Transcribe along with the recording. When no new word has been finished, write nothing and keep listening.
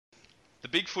The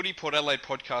Big Footy Port Adelaide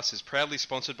podcast is proudly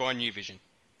sponsored by New Vision.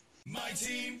 My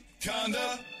team,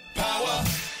 Kanda, power.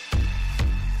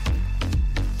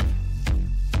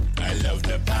 I love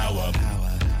the power.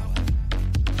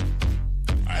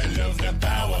 I love the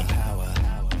power.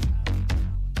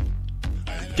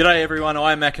 G'day everyone,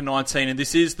 I'm Macca19 and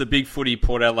this is the Big Footy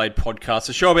Port Adelaide podcast,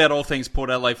 a show about all things Port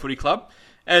Adelaide Footy Club.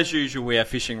 As usual, we are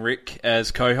Fishing Rick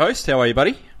as co-host. How are you,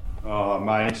 buddy? Oh,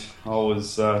 mate,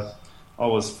 I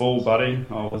was full, buddy.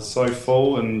 I was so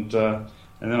full, and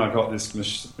then I got this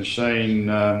machine,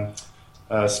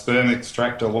 sperm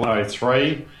extractor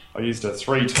 103. I used it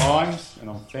 3 times, and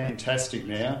I'm fantastic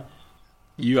now.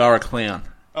 You are a clown.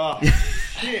 Oh,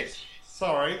 shit!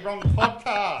 Sorry, wrong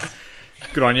podcast.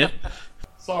 Good on you.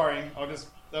 Sorry,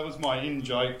 that was my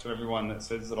in-joke to everyone that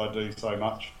says that I do so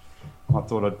much. I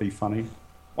thought I'd be funny.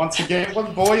 Once again, the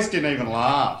boys didn't even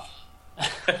laugh.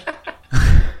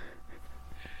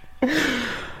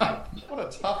 What a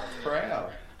tough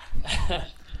crowd.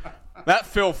 That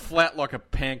fell flat like a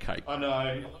pancake. I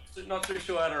know. Not too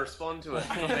sure how to respond to it.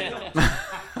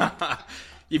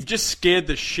 You've just scared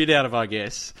the shit out of our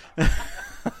guests.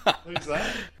 Who's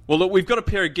that? Well, look, we've got a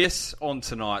pair of guests on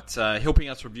tonight helping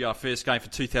us review our first game for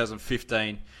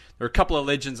 2015. There are a couple of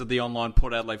legends of the online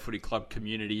Port Adelaide Footy Club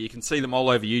community. You can see them all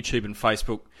over YouTube and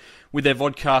Facebook with their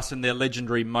vodcasts and their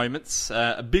legendary moments.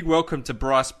 A big welcome to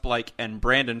Bryce, Blake and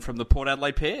Brandon from the Port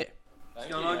Adelaide pair.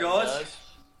 What's going on, guys?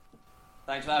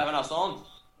 Thanks for having us on.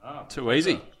 Too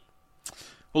easy.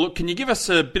 Well, look, can you give us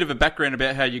a bit of a background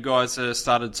about how you guys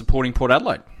started supporting Port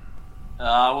Adelaide?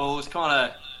 Well, it was kind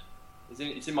of...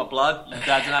 It's in my blood. My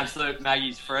dad's an absolute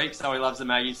Maggie's freak, so he loves the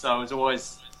Maggies. So it was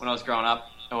always, when I was growing up,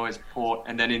 always Port.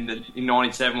 And then in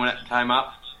 97 when it came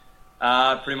up,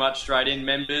 pretty much straight in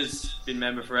members. Been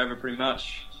member forever, pretty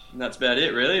much. And that's about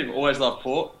it, really. Always loved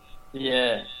Port.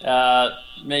 Yeah.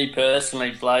 Me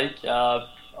personally, Blake, I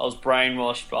was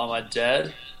brainwashed by my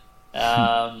dad.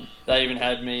 They even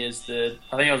had me as I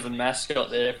think I was the mascot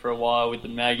there for a while with the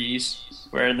Maggies,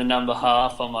 wearing the number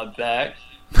half on my back.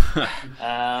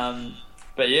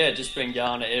 But yeah, just been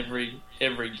going to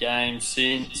every game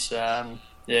since.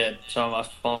 Some of my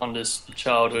fondest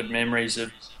childhood memories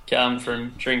have come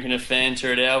from drinking a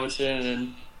Fanta at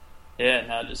Alberton,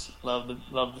 and I just love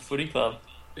the footy club.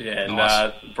 Yeah,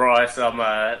 nice. And Bryce,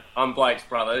 I'm Blake's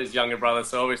brother, his younger brother,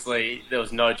 so obviously there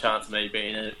was no chance of me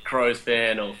being a Crows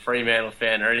fan or Fremantle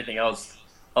fan or anything. I was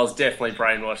definitely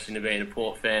brainwashed into being a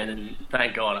Port fan, and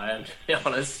thank God I am, to be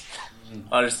honest.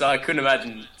 I couldn't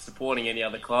imagine supporting any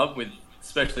other club, with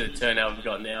especially the turnout we've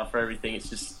got now for everything. It's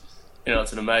just,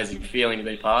 it's an amazing feeling to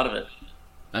be part of it.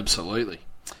 Absolutely.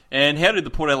 And how did the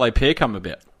Port Adelaide pair come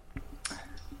about?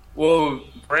 Well,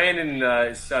 Brandon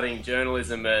is studying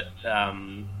journalism at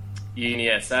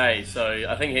UniSA, so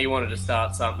I think he wanted to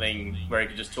start something where he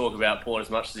could just talk about Port as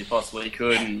much as he possibly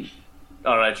could, and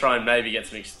I don't know, try and maybe get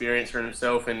some experience for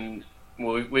himself. And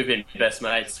well, we've been best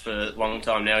mates for a long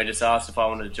time now. He just asked if I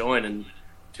wanted to join, and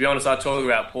to be honest, I talk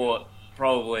about Port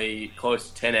probably close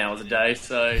to 10 hours a day,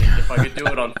 so if I could do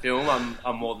it on film,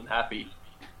 I'm more than happy.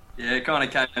 Yeah, it kind of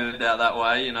came about that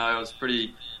way. I was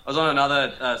on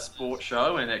another sports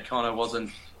show, and it kind of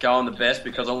wasn't going the best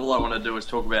because all I wanted to do was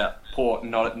talk about Port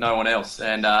and no one else.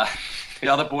 And the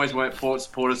other boys weren't Port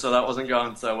supporters, so that wasn't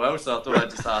going so well. So I thought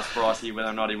I'd just ask Brycey whether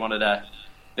or not he wanted to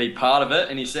be part of it,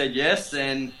 and he said yes.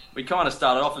 And we kind of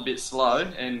started off a bit slow,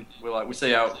 and we're like, we'll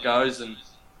see how it goes. And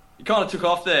it kind of took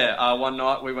off there. One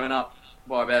night we went up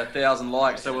by about 1,000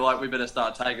 likes, so we're like, we better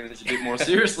start taking this a bit more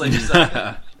seriously.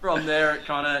 So from there, it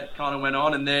kind of went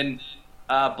on, and then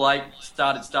Blake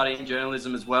started studying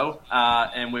journalism as well,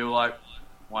 and we were like,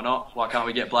 why not? Why can't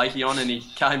we get Blakey on? And he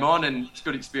came on, and it's a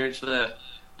good experience for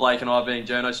Blake and I being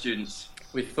journo students.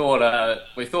 We thought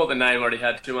the name already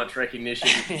had too much recognition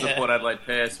for the Port Adelaide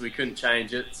pair, so we couldn't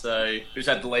change it. So we just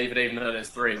had to leave it, even though there's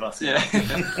 3 of us. Yeah.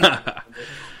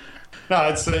 No,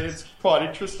 it's quite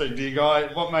interesting.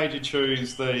 What made you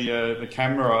choose the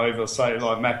camera over, say,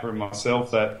 like Macca and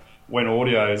myself, that went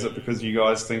audio? Is it because you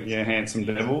guys think you're handsome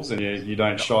devils and you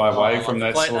don't shy away from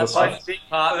that sort of stuff? Big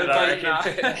part of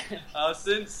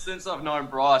it, since I've known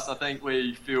Bryce, I think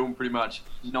we film pretty much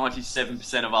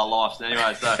 97% of our lives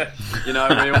anyway. So,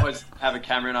 we always have a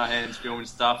camera in our hands filming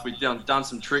stuff. We've done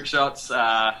some trick shots,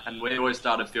 and we always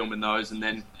started filming those, and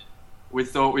then we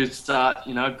thought we'd start,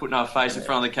 putting our face in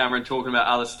front of the camera and talking about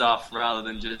other stuff rather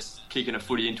than just kicking a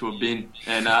footy into a bin.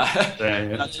 And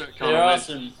that's what it kind there of are went.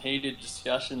 some heated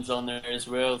discussions on there as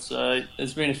well, so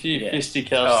there's been a few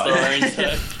fisticuffs stories, so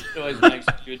it always makes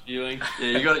good viewing.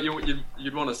 Yeah,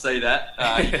 you'd want to see that.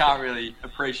 You can't really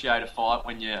appreciate a fight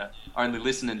when you're only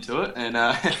listening to it, and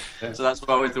so that's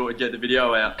why we thought we'd get the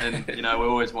video out. And we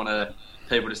always want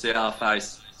people to see our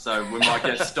face, so we might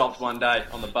get stopped one day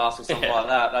on the bus or something like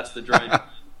that. That's the dream.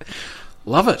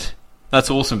 Love it. That's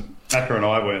awesome. Macca and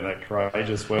I weren't that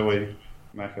courageous, were we,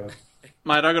 Macca?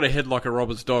 Mate, I got a head like a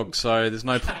robber's dog, so there's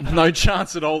no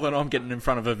chance at all that I'm getting in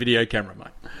front of a video camera,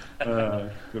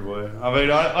 mate. Good word. I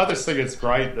mean, I just think it's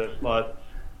great that, like,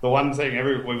 the one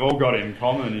thing we've all got in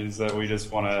common is that we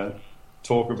just want to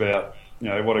talk about,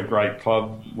 what a great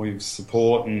club we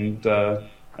support and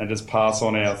just pass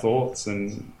on our thoughts.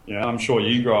 And, I'm sure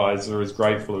you guys are as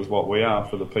grateful as what we are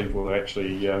for the people who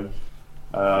actually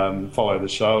follow the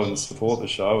show and support the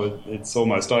show. It's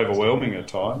almost overwhelming at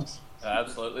times.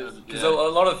 Absolutely. Because a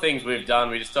lot of things we've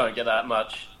done, we just don't get that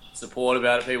much support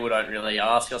about it. People don't really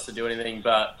ask us to do anything,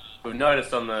 but we've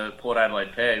noticed on the Port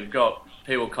Adelaide pair, we've got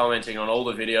people commenting on all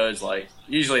the videos, like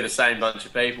usually the same bunch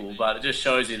of people, but it just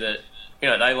shows you that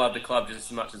they love the club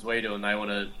just as much as we do and they want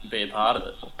to be a part of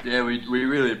it. Yeah, we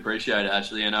really appreciate it,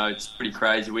 actually. It's pretty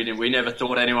crazy. We never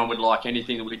thought anyone would like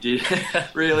anything that we did,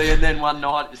 really, and then one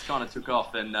night it just kind of took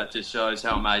off, and that just shows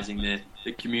how amazing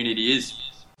the community is.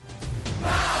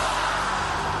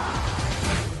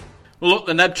 Well, look,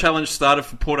 the NAB Challenge started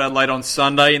for Port Adelaide on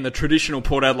Sunday in the traditional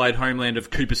Port Adelaide homeland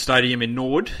of Cooper Stadium in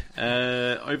Norwood.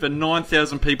 Over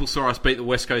 9,000 people saw us beat the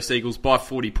West Coast Eagles by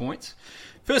 40 points.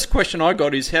 First question I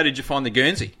got is, how did you find the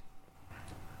Guernsey?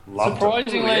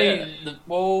 Surprisingly,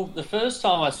 the first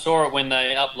time I saw it when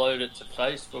they uploaded it to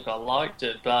Facebook, I liked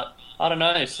it, but I don't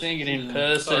know, seeing it in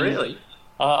person... Oh, really?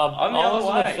 I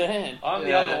wasn't a fan. I'm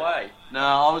the other way. No,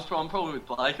 I'm probably with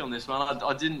Blake on this one.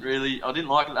 I didn't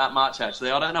like it that much, actually.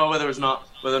 I don't know whether or not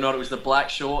it was the black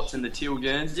shorts and the teal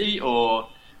Guernsey or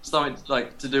something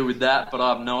like to do with that, but I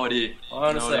have no idea.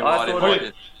 Honestly,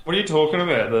 What are you talking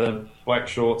about? The black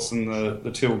shorts and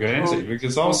the teal Guernsey?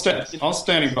 Because I was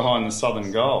standing behind the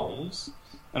Southern Goals,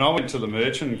 and I went to the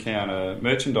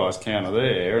merchandise counter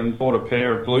there, and bought a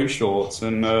pair of blue shorts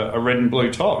and a red and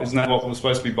blue top. Isn't that what we're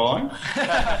supposed to be buying?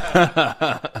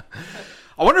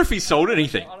 I wonder if he sold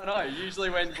anything. I don't know.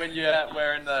 Usually when you're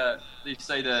wearing you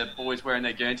see the boys wearing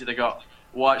their Guernsey, they got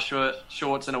white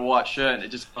shorts and a white shirt, and it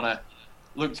just kind of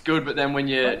looks good. But then when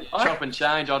you chop and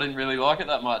change, I didn't really like it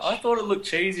that much. I thought it looked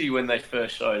cheesy when they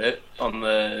first showed it on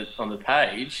the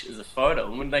page as a photo,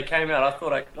 and when they came out, I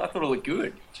thought it looked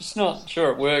good. Just not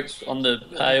sure it works on the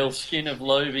pale skin of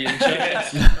Lovie and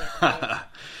Chance.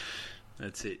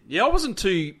 That's it. Yeah, I wasn't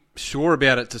too sure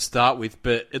about it to start with,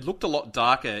 but it looked a lot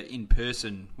darker in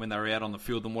person when they were out on the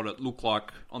field than what it looked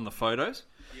like on the photos.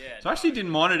 Yeah, so I actually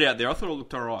didn't mind it out there. I thought it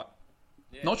looked all right.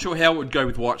 Yeah. Not sure how it would go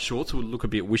with white shorts. It would look a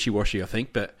bit wishy-washy, I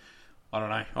think, but I don't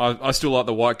know. I still like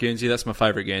the white Guernsey. That's my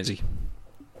favourite Guernsey.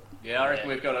 Yeah, I reckon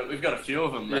we've got a few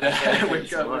of them. Yeah,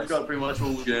 we've got pretty much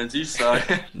all the Guernseys, so...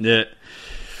 Yeah.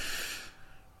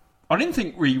 I didn't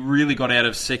think we really got out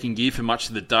of second gear for much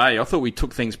of the day. I thought we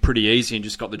took things pretty easy and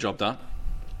just got the job done.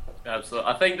 Absolutely.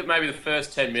 I think that maybe the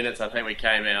first 10 minutes, I think we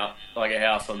came out like a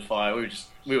house on fire.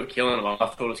 We were killing them. I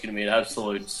thought it was going to be an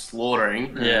absolute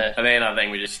slaughtering. Yeah. And then I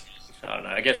think we just, I don't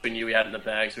know, I guess we knew we had it in the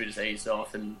bag, so we just eased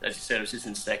off. And as you said, it was just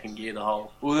in second gear the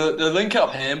whole... Well, the link-up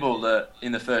handball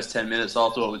in the first 10 minutes, I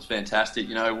thought was fantastic.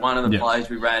 One of the plays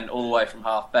we ran all the way from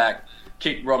half-back,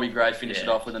 kicked Robbie Gray, finished it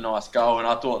off with a nice goal. And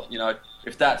I thought,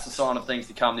 if that's a sign of things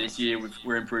to come this year,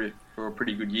 we're in for a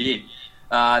pretty good year.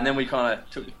 And then we kind of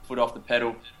took the foot off the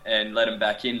pedal and let them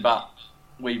back in, but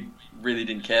we really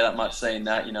didn't care that much seeing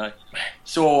that,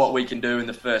 Saw what we can do in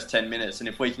the first 10 minutes, and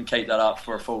if we can keep that up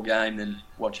for a full game, then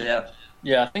watch out.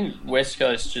 Yeah, I think West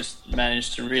Coast just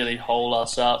managed to really hold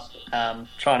us up,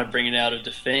 trying to bring it out of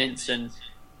defence, and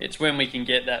it's when we can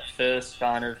get that first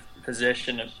kind of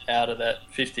possession out of that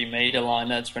 50-metre line,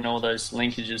 that's when all those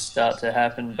linkages start to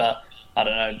happen, but I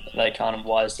don't know, they kind of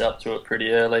wised up to it pretty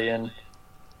early, and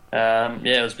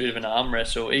it was a bit of an arm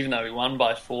wrestle. Even though we won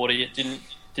by 40, it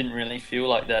didn't really feel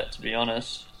like that, to be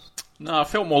honest. No, I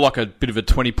felt more like a bit of a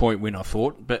 20-point win, I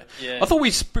thought. But yeah. I thought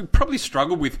we probably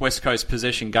struggled with West Coast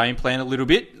possession game plan a little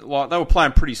bit. Like they were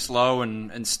playing pretty slow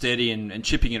and steady and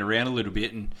chipping it around a little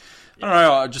bit. And I don't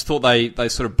know, I just thought they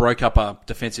sort of broke up our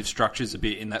defensive structures a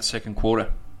bit in that second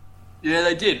quarter. Yeah,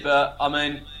 they did. But, I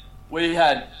mean, we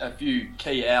had a few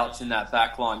key outs in that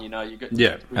back line. You know, we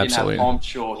didn't absolutely. have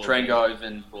Pomch or Trengove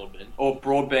and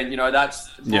Broadbent. You know,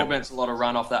 Broadbent's a lot of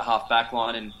run off that half back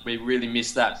line, and we really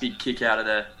missed that big kick out of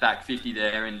the back 50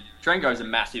 there. And Trengove's a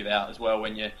massive out as well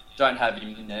when you don't have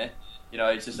him in there. You know,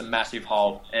 it's just a massive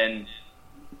hole, and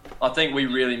I think we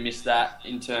really missed that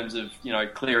in terms of, you know,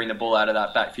 clearing the ball out of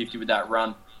that back 50 with that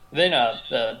run. Then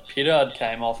Pittard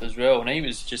came off as well, and he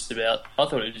was I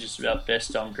thought he was just about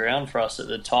best on ground for us at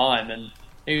the time, and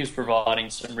he was providing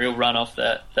some real run off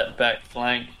that back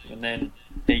flank, and then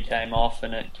he came off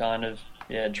and it kind of,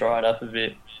 dried up a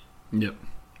bit. Yep.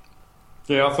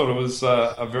 Yeah, I thought it was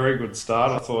a very good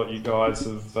start. I thought you guys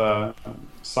have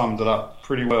summed it up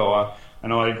pretty well,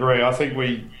 and I agree. I think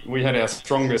we had our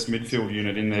strongest midfield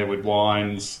unit in there with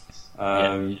Wines,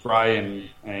 Gray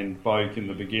and Boak in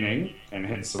the beginning, and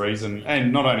hence the reason.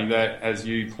 And not only that, as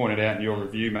you pointed out in your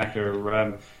review,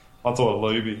 Macca, I thought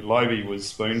Lobie was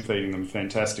spoon-feeding them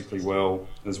fantastically well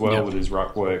as well with his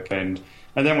ruck work. And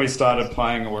then we started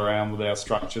playing around with our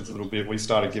structures a little bit. We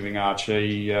started giving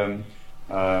Archie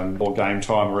more game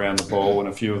time around the ball and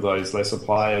a few of those lesser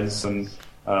players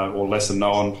or lesser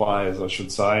known players, I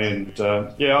should say. And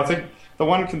I think the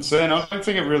one concern, I don't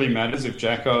think it really matters if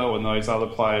Jacko and those other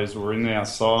players were in our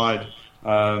side,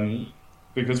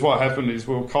 because what happened is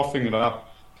we were coughing it up,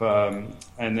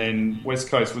 and then West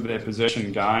Coast with their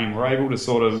possession game were able to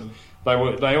sort of,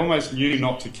 they almost knew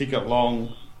not to kick it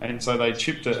long, and so they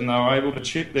chipped it, and they were able to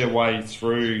chip their way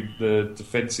through the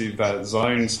defensive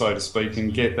zone, so to speak,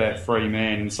 and get that free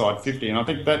man inside 50. And I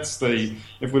think that's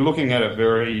if we're looking at it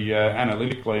very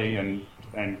analytically and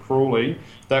cruelly,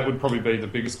 that would probably be the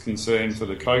biggest concern for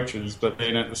the coaches. But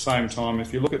then at the same time,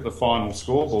 if you look at the final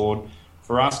scoreboard,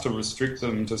 for us to restrict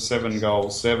them to 7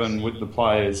 goals, 7 with the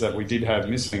players that we did have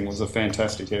missing was a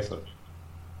fantastic effort.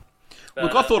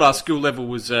 Look, I thought our skill level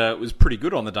was pretty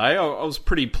good on the day. I was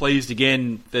pretty pleased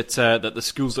again that the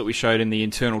skills that we showed in the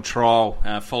internal trial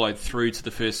followed through to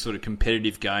the first sort of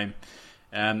competitive game.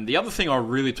 The other thing I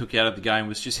really took out of the game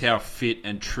was just how fit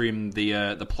and trim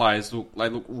the players look. They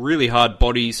look really hard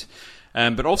bodies,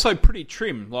 but also pretty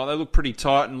trim. Like, they look pretty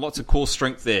tight and lots of core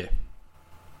strength there.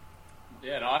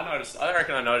 Yeah, no, I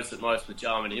reckon I noticed it most with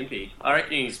Jarman Impey. I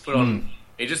reckon he's put on.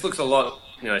 He just looks a lot,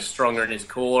 stronger in his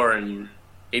core, and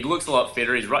he looks a lot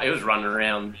fitter. He was running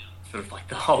around sort of like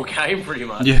the whole game pretty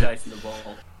much, chasing the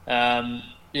ball.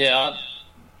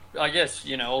 I guess,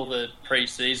 all the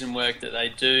pre-season work that they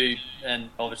do, and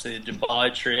obviously the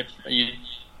Dubai trip,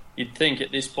 you'd think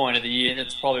at this point of the year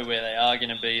that's probably where they are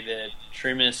going to be their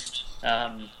trimmest,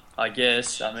 I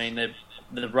guess. I mean,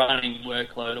 the running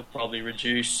workload will probably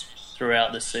reduce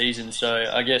throughout the season, so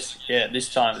I guess,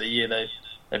 this time of the year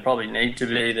they probably need to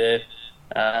be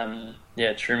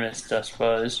their trimmest, I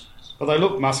suppose. Well, they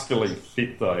look muscularly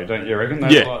fit, though, don't you reckon?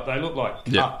 They look like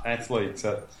cut athletes.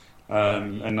 So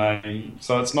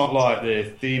it's not like they're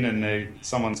thin and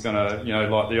someone's going to,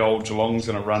 like the old Geelong's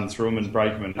going to run through them and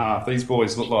break them in half. These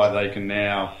boys look like they can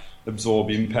now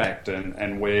absorb impact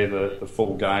and wear the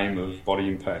full game of body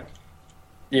impact.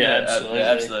 Yeah,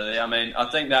 absolutely. I mean, I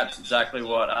think that's exactly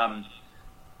what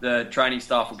the training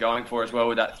staff were going for as well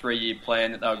with that 3-year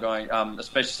plan that they were going,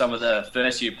 especially some of the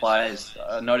first-year players.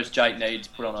 I noticed Jake Need's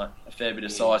put on a fair bit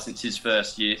of size since his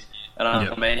first year. And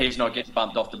I mean, he's not getting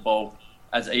bumped off the ball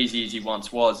as easy as he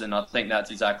once was, and I think that's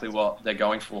exactly what they're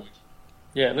going for.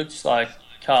 Yeah, it looks like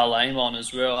Carl Amon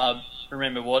as well. I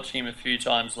remember watching him a few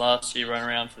times last year run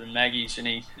around for the Maggies, and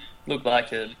he looked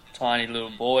like a tiny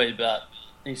little boy, but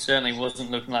he certainly wasn't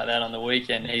looking like that on the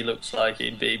weekend. He looks like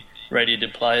he'd be ready to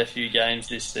play a few games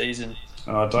this season.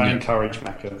 Don't encourage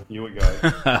Macca. You would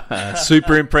go.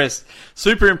 Super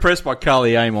impressed by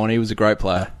Carly Amon. He was a great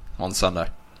player on Sunday.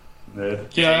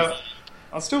 Yeah,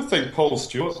 I still think Paul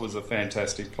Stewart was a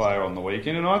fantastic player on the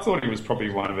weekend, and I thought he was probably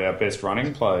one of our best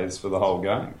running players for the whole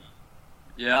game.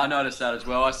 Yeah, I noticed that as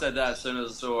well. I said that as soon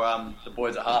as I saw the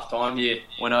boys at half-time here.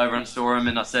 Went over and saw him,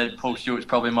 and I said Paul Stewart's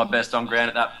probably my best on ground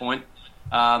at that point.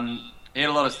 He had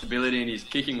a lot of stability, and his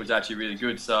kicking was actually really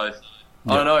good. So,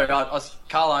 I don't know.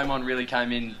 Carl Amon really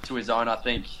came into his own, I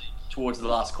think, towards the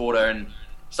last quarter, and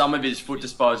some of his foot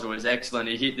disposal was excellent.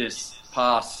 He hit this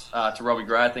pass to Robbie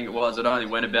Gray, I think it was. It only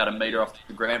went about a metre off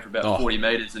the ground for about 40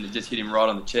 metres, and it just hit him right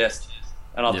on the chest.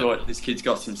 And I thought, this kid's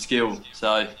got some skill.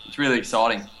 So, it's really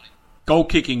exciting. Goal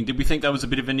kicking, did we think that was a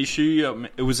bit of an issue?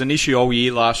 It was an issue all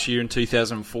year last year in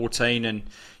 2014, and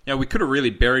we could have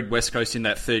really buried West Coast in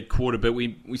that third quarter, but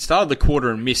we started the quarter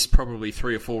and missed probably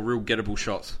 3 or 4 real gettable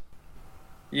shots.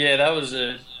 Yeah, it was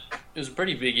a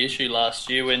pretty big issue last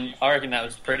year, when I reckon that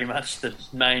was pretty much the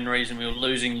main reason we were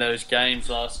losing those games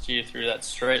last year through that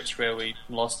stretch where we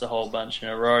lost a whole bunch in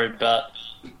a row. But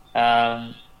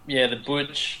The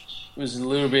Butch was a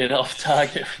little bit off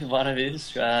target with one of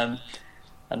his.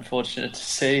 Unfortunate to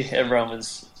see. Everyone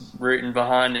was rooting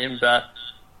behind him, but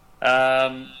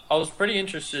I was pretty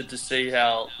interested to see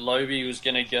how Lobie was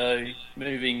going to go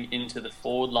moving into the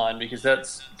forward line, because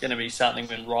that's going to be something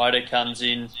when Ryder comes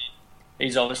in.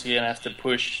 He's obviously going to have to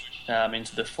push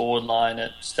into the forward line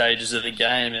at stages of the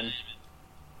game, and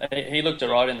he looked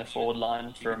alright in the forward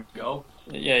line for a goal.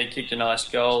 Yeah, he kicked a nice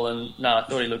goal, and I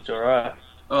thought he looked alright.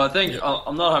 Well, I think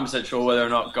I'm not 100% sure whether or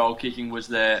not goal kicking was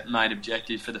their main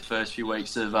objective for the first few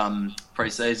weeks of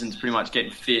pre-season, to pretty much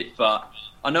getting fit. But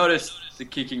I noticed the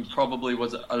kicking probably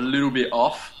was a little bit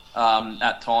off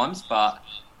at times, but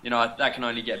that can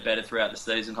only get better throughout the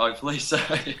season, hopefully. So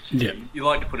you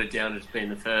like to put it down as being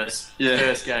the first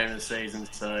game of the season,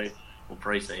 or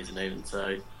pre-season even.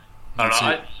 So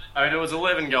I mean, it was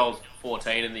 11 goals,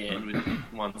 14 in the end with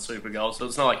one super goal. So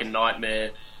it's not like a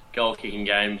nightmare goal kicking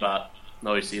game, but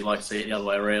obviously you like to see it the other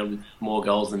way around with more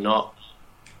goals than not.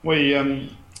 I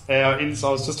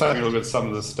was just having a look at some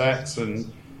of the stats,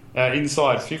 and our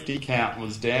inside 50 count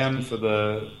was down for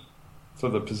the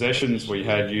possessions we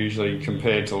had usually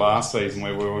compared to last season,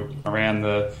 where we were around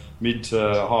the mid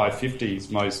to high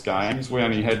 50s most games. We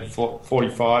only had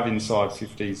 45 inside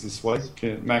 50s this week.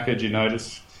 Macca, did you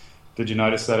notice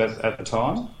that at the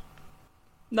time?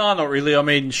 No, not really. I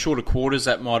mean, shorter quarters,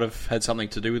 that might have had something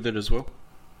to do with it as well.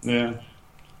 Yeah.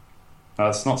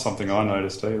 It's not something I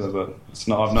noticed either, but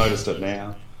I've noticed it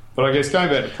now. But I guess going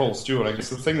back to Paul Stewart, I guess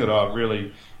the thing that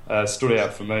really stood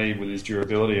out for me with his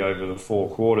durability over the 4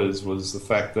 quarters was the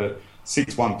fact that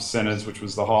 6 1%ers, which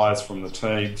was the highest from the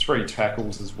team, 3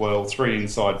 tackles as well, 3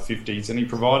 inside 50s, and he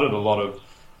provided a lot of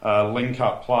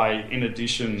link-up play in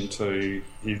addition to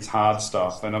his hard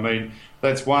stuff. And I mean,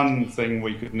 that's one thing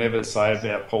we could never say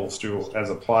about Paul Stewart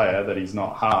as a player, that he's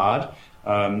not hard.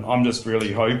 I'm just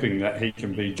really hoping that he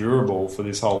can be durable for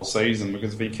this whole season,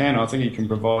 because if he can, I think he can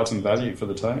provide some value for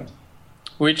the team.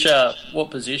 What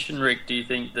position, Rick, do you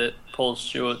think that Paul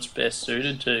Stewart's best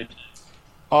suited to?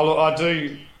 Oh, look, I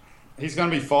do. He's going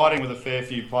to be fighting with a fair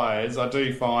few players. I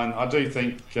do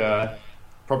think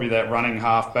probably that running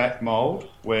half-back mould,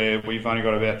 where we've only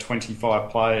got about 25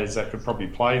 players that could probably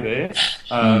play there.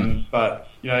 But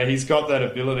he's got that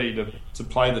ability to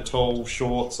play the tall,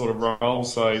 short sort of role.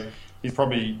 So he's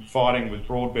probably fighting with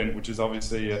Broadbent, who is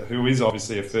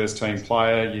obviously a first-team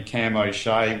player. Your Cam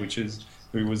O'Shea,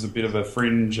 who was a bit of a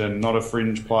fringe and not a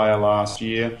fringe player last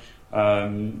year.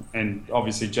 And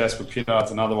obviously Jasper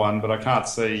Pittard's another one, but I can't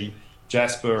see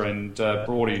Jasper and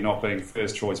Broady not being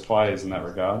first-choice players in that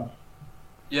regard.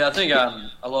 Yeah, I think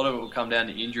a lot of it will come down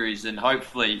to injuries, and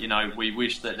hopefully, we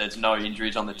wish that there's no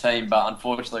injuries on the team, but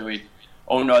unfortunately we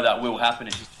all know that will happen.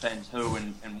 It just depends who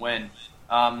and when.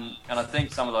 And I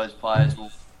think some of those players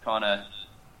will kind of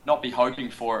not be hoping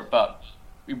for it, but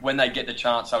when they get the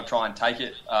chance, they'll try and take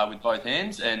it with both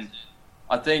hands. And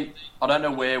I don't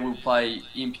know where we'll play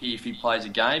Impey if he plays a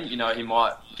game. He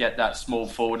might get that small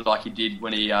forward like he did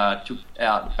when he took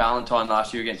out Ballantyne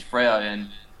last year against Freo, and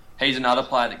he's another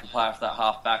player that can play off that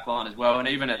half-back line as well. And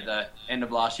even at the end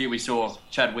of last year, we saw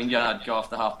Chad Wingard go off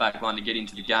the half-back line to get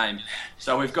into the game.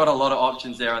 So we've got a lot of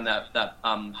options there on that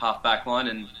half-back line,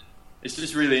 and it's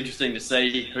just really interesting to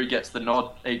see who gets the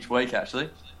nod each week, actually.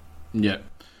 Yeah.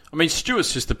 I mean,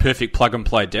 Stewart's just the perfect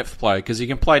plug-and-play depth player, because he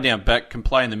can play down back, can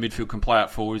play in the midfield, can play up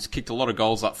forward. He's kicked a lot of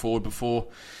goals up forward before.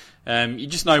 You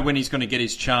just know when he's going to get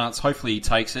his chance. Hopefully he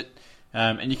takes it.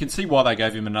 And you can see why they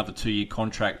gave him another 2-year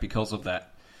contract because of that.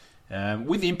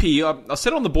 With Impey, I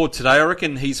said on the board today, I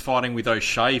reckon he's fighting with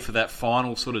O'Shea for that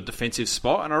final sort of defensive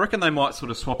spot, and I reckon they might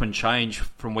sort of swap and change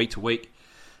from week to week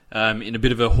in a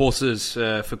bit of a horses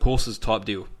for courses type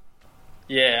deal.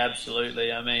 Yeah,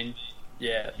 absolutely. I mean,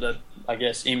 I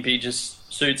guess Impey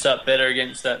just suits up better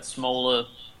against that smaller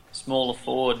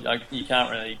forward. You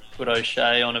can't really put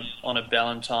O'Shea on a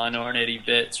Ballantyne or an Eddie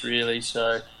Betts, really.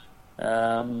 So,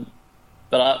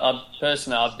 but I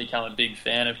personally, I've become a big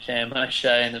fan of Cam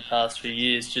O'Shea in the past few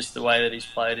years, just the way that he's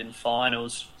played in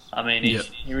finals. I mean,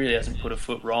 he really hasn't put a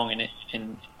foot wrong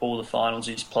in all the finals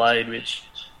he's played, which,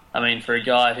 I mean, for a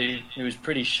guy who was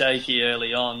pretty shaky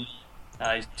early on,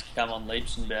 he's come on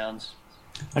leaps and bounds.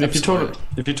 And if you're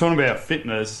talking about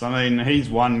fitness, I mean, he's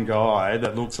one guy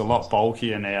that looks a lot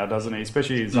bulkier now, doesn't he?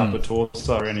 Especially his upper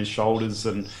torso and his shoulders,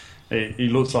 and he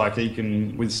looks like he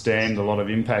can withstand a lot of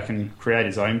impact and create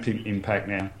his own impact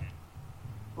now.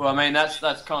 Well, I mean, that's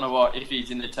kind of what, if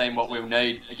he's in the team, what we'll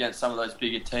need against some of those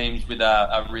bigger teams with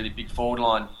a really big forward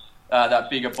line. That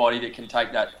bigger body that can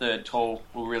take that third tall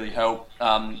will really help.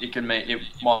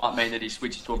 It might mean that he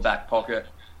switches to a back pocket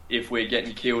if we're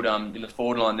getting killed in the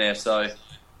forward line there. So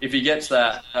if he gets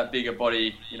that bigger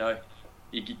body,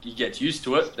 he gets used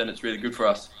to it, then it's really good for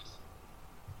us.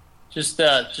 Just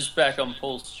back on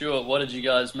Paul Stewart, what did you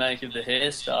guys make of the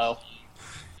hairstyle?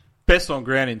 Best on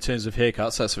ground in terms of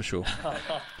haircuts, that's for sure.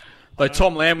 Though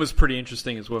Tom Lamb was pretty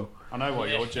interesting as well. I know why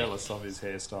you're jealous of his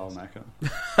hairstyle, Macca.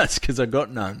 That's because I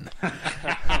got none.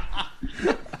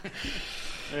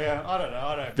 Yeah, I don't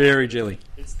know. Very jelly.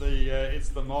 It's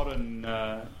the modern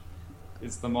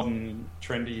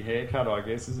trendy haircut, I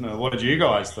guess, isn't it? What did you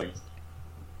guys think?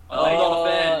 I'm not a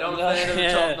fan of the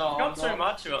top knot. Got too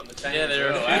much of it on the team. Yeah, there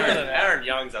are a few. Aaron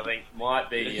Young's, I think, might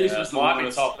be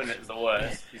topping it as the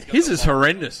worst. His is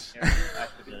horrendous.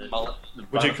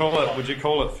 Would you call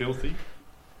it filthy?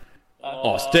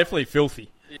 Oh, it's definitely filthy.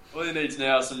 All he needs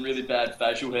now is some really bad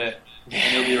facial hair, and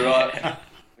he'll be alright.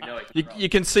 You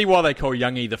can see why they call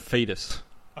Youngie the fetus.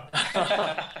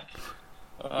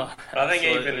 I think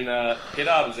even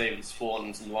Pittard was even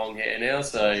sporting some long hair now.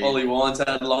 So Ollie Wines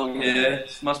had long hair.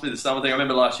 This must be the summer thing. I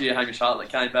remember last year Hamish Hartlett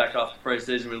came back after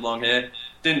pre-season with long hair.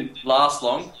 Didn't last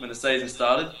long when the season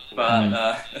started, but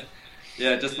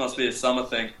yeah, it just must be a summer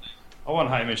thing. I want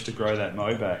Hamish to grow that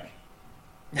mo back.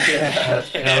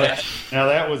 Yeah. Now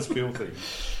that was filthy.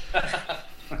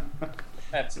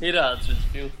 Pittard's was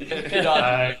filthy.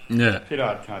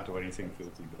 Pittard can't do anything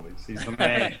filthy, boys. He's the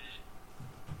man.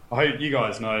 I hope you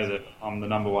guys know that I'm the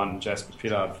number one Jasper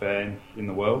Pittard fan in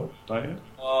the world, don't you?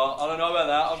 I don't know about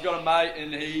that. I've got a mate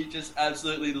and he just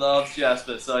absolutely loves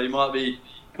Jasper, so you might be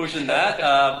pushing that.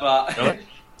 But,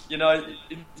 Really?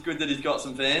 it's good that he's got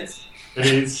some fans. It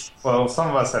is. Well, some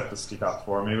of us have to stick up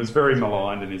for him. He was very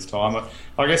maligned in his time.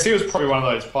 I guess he was probably one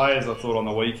of those players, I thought, on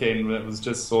the weekend that was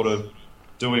just sort of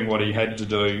doing what he had to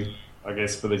do, I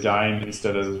guess, for the game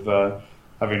instead of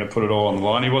having to put it all on the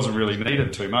line. He wasn't really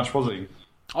needed too much, was he?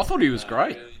 I thought he was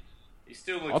great.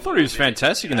 I thought he was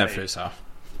fantastic in that first half.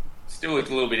 Still looked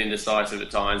a little bit indecisive at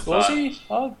times. Was but he?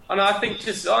 I think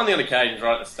just on the occasions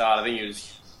right at the start, I think he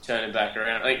was turning back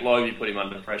around. I think Logie put him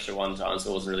under pressure one time,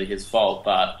 so it wasn't really his fault.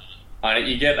 But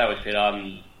you get that with Pittard,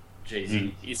 and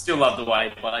geez, you still love the way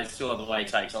he plays, still love the way he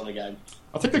takes on the game.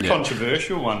 I think the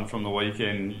controversial one from the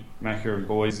weekend, Macca and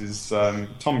boys, is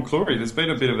Tom Cleary. There's been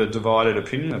a bit of a divided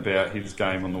opinion about his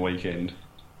game on the weekend.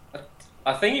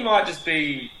 I think he might just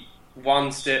be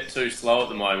one step too slow at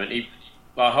the moment.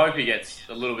 I hope he gets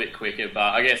a little bit quicker,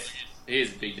 but I guess he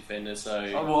is a big defender. So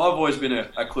Well, I've always been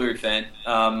a Cleary fan.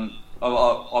 I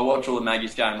watched all the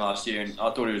Maggie's game last year, and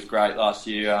I thought he was great last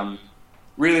year.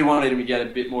 Really wanted him to get a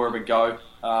bit more of a go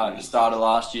at the start of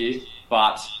last year,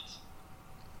 but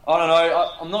I don't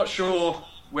know. I'm not sure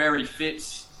where he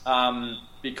fits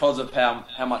because of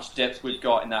how much depth we've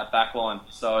got in that back line.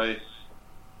 So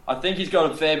I think he's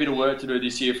got a fair bit of work to do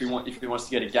this year if he wants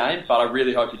to get a game, but I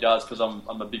really hope he does because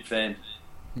I'm a big fan.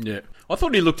 Yeah, I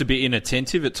thought he looked a bit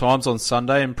inattentive at times on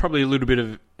Sunday and probably a little bit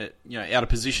of out of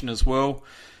position as well.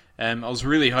 I was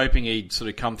really hoping he'd sort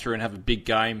of come through and have a big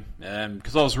game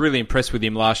because I was really impressed with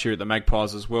him last year at the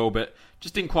Magpies as well, but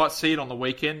just didn't quite see it on the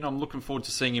weekend. I'm looking forward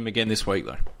to seeing him again this week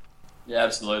though. Yeah,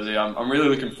 absolutely. I'm really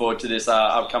looking forward to this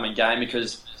upcoming game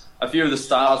because a few of the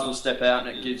stars will step out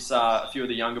and it gives a few of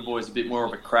the younger boys a bit more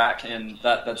of a crack, and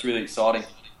that's really exciting.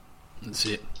 That's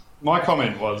it. My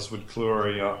comment was with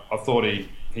Cleary, I thought he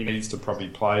needs to probably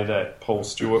play that Paul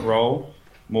Stewart role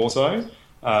more so,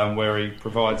 where he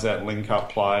provides that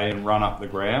link-up play and run up the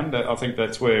ground. I think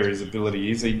that's where his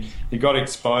ability is. He got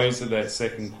exposed at that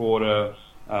second quarter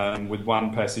with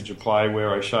one passage of play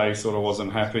where O'Shea sort of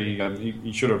wasn't happy.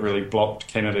 He should have really blocked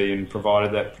Kennedy and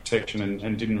provided that protection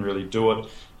and didn't really do it.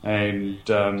 And,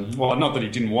 not that he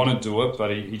didn't want to do it,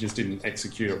 but he just didn't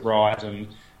execute it right. And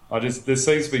there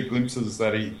seems to be glimpses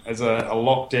that he, as a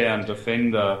lockdown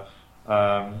defender,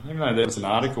 even though there was an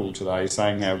article today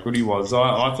saying how good he was,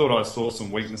 I thought I saw some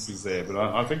weaknesses there. But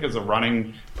I think as a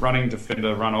running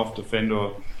defender, run-off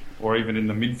defender, or even in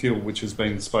the midfield, which has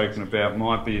been spoken about,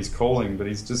 might be his calling. But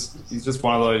he's just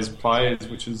one of those players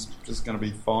which is just going to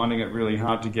be finding it really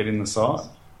hard to get in the side.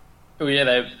 Oh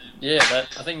yeah,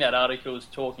 I think that article was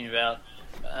talking about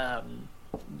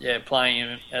playing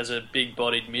him as a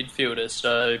big-bodied midfielder.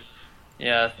 So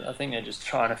yeah, I think they're just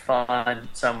trying to find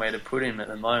somewhere to put him at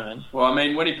the moment. Well, I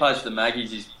mean, when he plays for the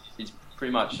Maggies, he's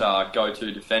pretty much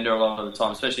go-to defender a lot of the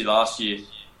time, especially last year.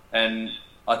 And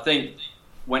I think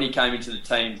when he came into the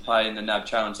team playing the NAB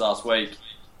Challenge last week,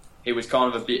 he was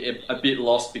kind of a bit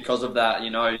lost because of that.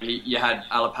 You had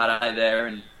Alapate there,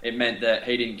 and it meant that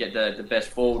he didn't get the best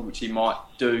forward, which he might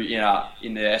do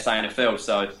in the SANFL.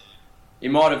 So it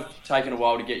might have taken a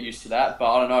while to get used to that.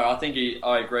 But I don't know. I think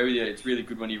I agree with you. It's really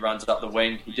good when he runs up the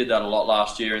wing. He did that a lot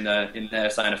last year in the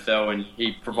SANFL, and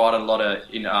he provided a lot of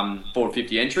forward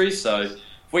 50 entries. So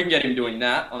if we can get him doing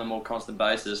that on a more constant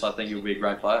basis, I think he'll be a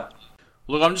great player.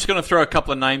 Look, I'm just going to throw a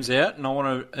couple of names out, and I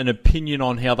want an opinion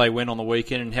on how they went on the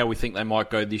weekend and how we think they might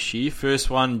go this year. First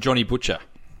one, Johnny Butcher.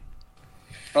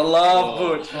 I love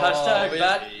Butch. Hashtag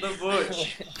back the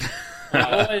Butch.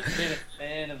 I've always been a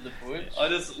fan of the Butch. I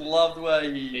just love the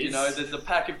way there's a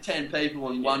pack of 10 people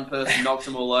and one person knocks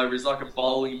them all over. It's like a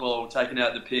bowling ball taking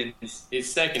out the pins.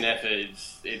 His second effort,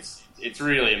 it's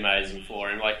really amazing for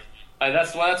him. Like,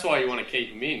 that's why you want to keep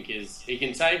him in, because he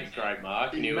can take a great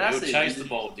mark and he'll chase the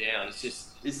ball down. It's just,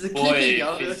 if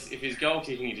his goal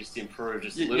kicking had just improved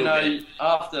just a little bit.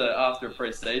 After a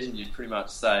pre-season, you'd pretty much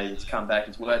say he's come back,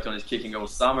 he's worked on his kicking all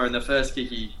summer, and the first kick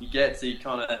he gets, he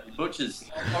butchers.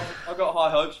 I've got high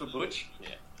hopes for Butch.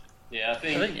 Yeah, I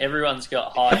think everyone's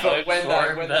got high hopes when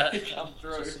for they come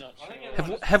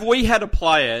through. Have we had a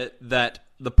player that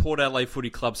the Port Adelaide Footy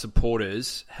Club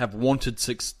supporters have wanted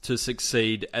to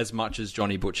succeed as much as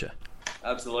Johnny Butcher?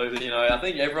 Absolutely. I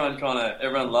think everyone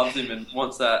loves him and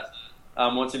wants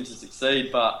him to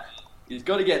succeed, but he's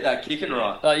got to get that kicking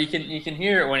right. You can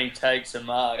hear it when he takes a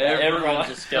mark. Everyone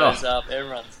just goes up.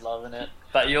 Everyone's loving it.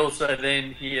 But you also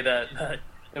then hear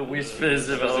the whispers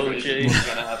of, oh, geez. What's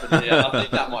going to happen here? I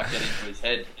think that might get into his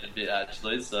head a bit,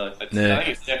 actually. So I think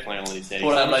it's definitely on his head.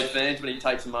 Port Adelaide fans, when he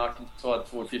takes a mark inside the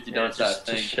forward 50, don't say a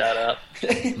thing. Just shut up.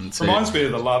 Reminds me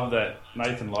of the love that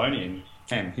Nathan Loney and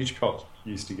Cam Hitchcock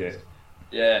used to get.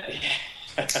 Yeah.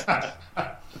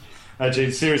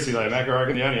 Gee, seriously though, Mac, I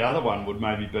reckon the only other one would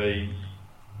maybe be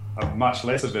a much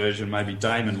lesser version, maybe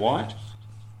Damon White.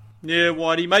 Yeah,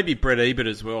 Whitey, maybe Brett Ebert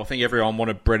as well. I think everyone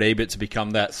wanted Brett Ebert to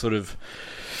become that sort of,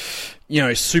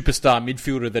 superstar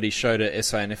midfielder that he showed at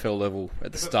SANFL level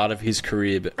at the start of his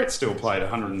career. But Brett still played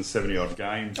 170 odd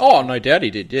games. Oh, no doubt he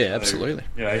did. Yeah, absolutely.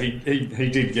 Yeah, he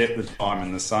did get the time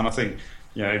in the sun. I think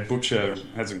Butcher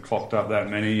hasn't clocked up that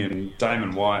many, and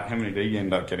Damon White, how many did he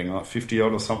end up getting? Like 50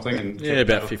 odd or something? And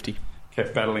about 50.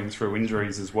 Kept battling through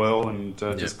injuries as well, and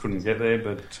just couldn't get there.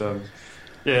 But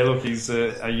look, he's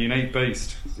a unique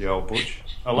beast, the old Butch.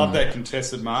 I love that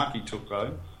contested mark he took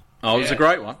though. Oh, it was a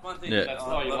great one. One thing that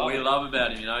we love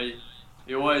about him,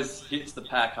 he always hits the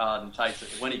pack hard and takes it.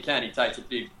 When he can, he takes a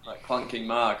big, clunking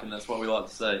mark, and that's what we like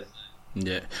to see.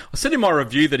 Yeah. I said in my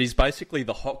review that he's basically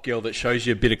the hot girl that shows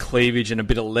you a bit of cleavage and a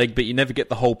bit of leg, but you never get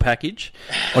the whole package.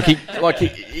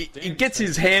 He gets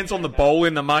his hands on the ball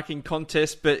in the marking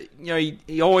contest, but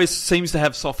he always seems to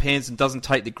have soft hands and doesn't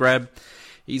take the grab.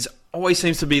 He's always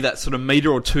seems to be that sort of metre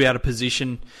or two out of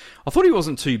position. I thought he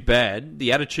wasn't too bad.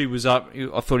 The attitude was up.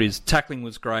 I thought his tackling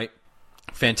was great.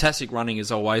 Fantastic running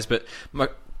as always. But my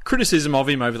criticism of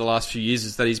him over the last few years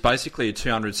is that he's basically a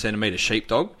 200-centimetre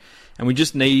sheepdog, and we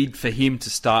just need for him to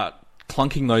start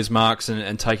clunking those marks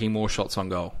and taking more shots on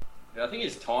goal. Yeah, I think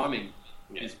his timing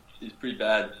is pretty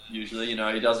bad usually.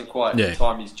 He doesn't quite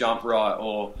time his jump right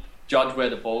or judge where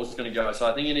the ball's going to go.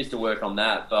 So I think he needs to work on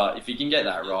that. But if he can get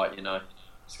that right,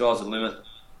 sky's the limit.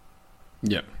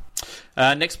 Yeah.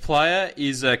 Next player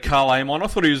is Carl Amon. I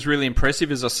thought he was really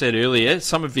impressive, as I said earlier.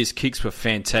 Some of his kicks were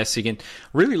fantastic, and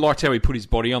really liked how he put his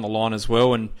body on the line as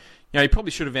well. And he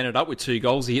probably should have ended up with 2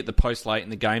 goals. He hit the post late in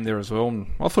the game there as well, and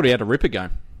I thought he had a ripper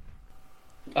game.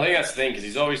 I think that's the thing, because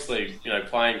he's obviously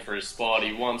playing for his spot.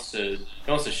 He wants to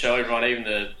show everyone, even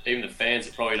the fans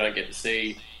that probably don't get to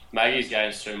see Maggie's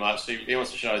games too much. So he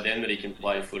wants to show them that he can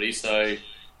play footy. So,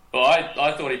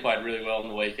 I thought he played really well on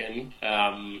the weekend.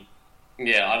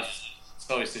 It's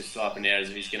obviously still up in the air as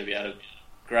if he's going to be able to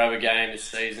grab a game this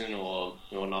season or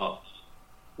not.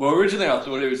 Well, originally I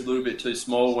thought he was a little bit too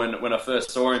small when I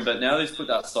first saw him, but now that he's put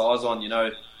that size on,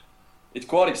 it's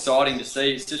quite exciting to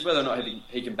see. It's just whether or not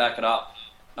he can back it up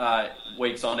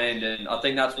weeks on end, and I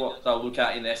think that's what they'll look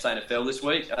at in the SANFL this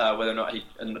week, whether or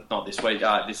not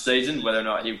this season, whether or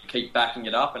not he'll keep backing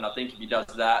it up, and I think if he does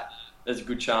that, there's a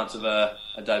good chance of a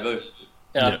debut.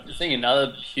 I think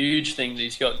another huge thing that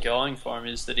he's got going for him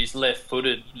is that he's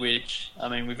left-footed, which,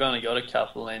 we've only got a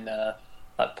couple in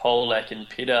like Polak and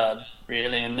Pittard,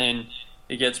 really, and then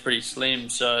he gets pretty slim.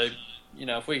 So,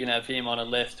 if we can have him on a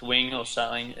left wing or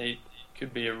something, it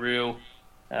could be a real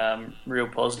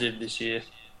positive this year.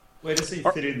 Where does he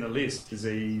fit in the list? Does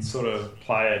he sort of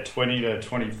play at 20 to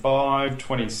 25,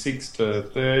 26 to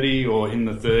 30, or in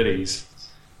the 30s?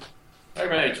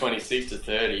 Maybe 26 to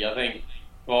 30. I think,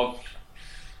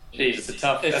 it's a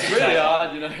tough... It's really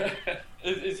hard,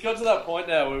 It's got to that point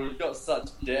now where we've got such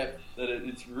depth that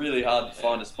it's really hard to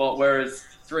find a spot. Whereas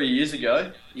 3 years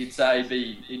ago, you'd say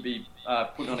he'd be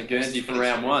put on a Guernsey for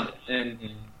round 1. And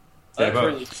that's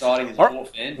really exciting as a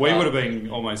Port fan. We would have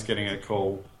been almost getting a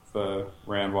call for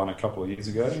round 1 a couple of years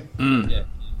ago. Mm. Yeah.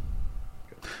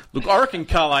 Look, I reckon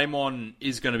Carl Amon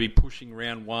is going to be pushing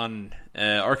round one.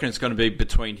 I reckon it's going to be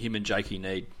between him and Jakey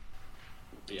Need.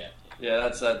 Yeah,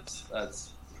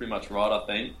 that's pretty much right, I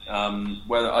think.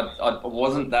 Whether I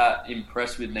wasn't that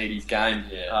impressed with Needy's game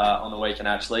on the weekend,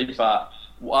 actually, but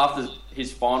after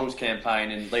his finals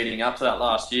campaign and leading up to that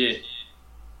last year,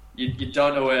 you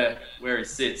don't know where he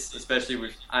sits, especially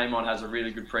with Amon has a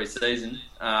really good pre-season.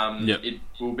 It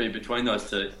will be between those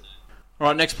two. All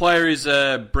right, next player is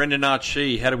Brendan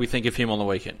Archie. How do we think of him on the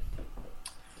weekend?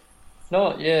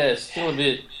 Still a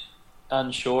bit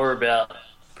unsure about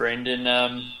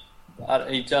Brendan.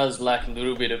 He does lack a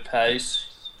little bit of pace.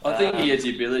 I think he has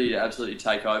the ability to absolutely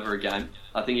take over a game.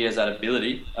 I think he has that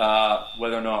ability.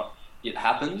 Whether or not it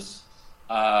happens,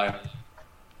 I'm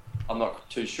not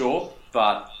too sure.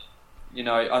 But,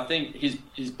 I think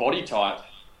his body type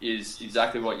is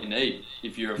exactly what you need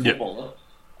if you're a footballer.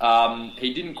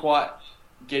 He didn't quite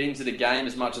get into the game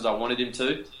as much as I wanted him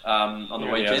to on the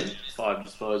weekend. 5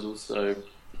 disposals, so...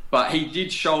 But he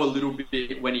did show a little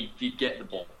bit when he did get the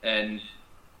ball. And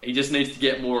he just needs to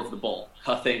get more of the ball,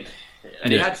 I think.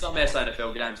 And he had some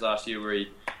SANFL games last year where he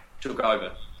took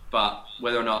over. But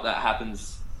whether or not that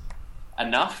happens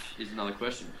enough is another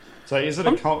question. So is it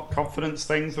a confidence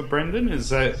thing for Brendan? Is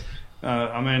that,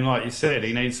 like you said,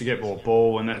 he needs to get more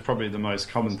ball, and that's probably the most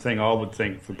common thing I would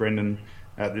think for Brendan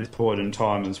at this point in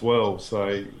time as well.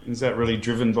 So is that really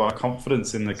driven by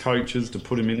confidence in the coaches to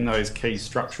put him in those key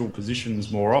structural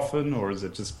positions more often, or is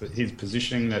it just his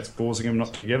positioning that's causing him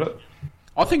not to get it?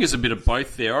 I think it's a bit of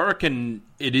both there. I reckon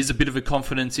it is a bit of a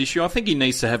confidence issue. I think he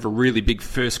needs to have a really big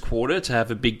first quarter to have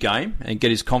a big game and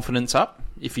get his confidence up.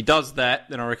 If he does that,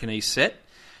 then I reckon he's set.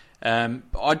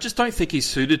 I just don't think he's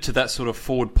suited to that sort of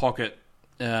forward pocket,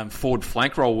 forward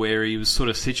flank role where he was sort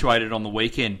of situated on the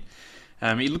weekend.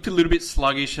 He looked a little bit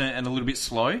sluggish and a little bit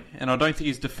slow, and I don't think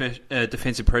his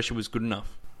defensive pressure was good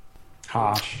enough.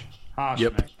 Harsh.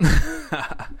 Yep.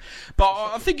 But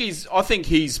I think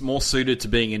he's more suited to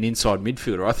being an inside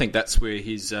midfielder. I think that's where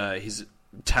his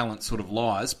talent sort of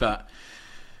lies. But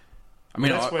I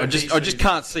mean, I just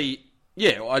can't see.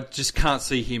 Yeah, I just can't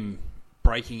see him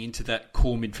breaking into that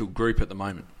core midfield group at the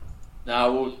moment.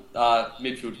 No,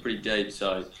 midfield's pretty deep,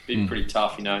 so it's been pretty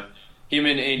tough. Him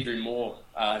and Andrew Moore,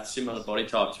 similar body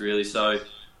types, really. So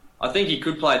I think he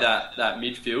could play that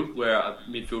midfield, a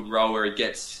midfield role where he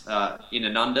gets in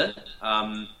and under.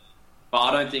 But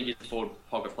I don't think he's a forward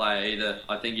pocket player either.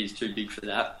 I think he's too big for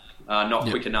that. Not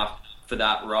quick enough for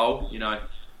that role.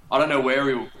 I don't know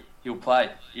where he'll play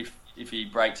if he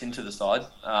breaks into the side.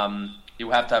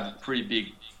 He'll have to have a pretty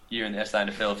big year in the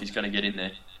SANFL if he's going to get in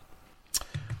there.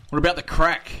 What about the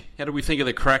Crack? How do we think of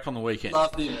the Crack on the weekend?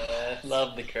 Loved him.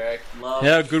 Loved the Crack.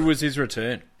 How good was his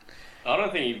return? I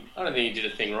don't think he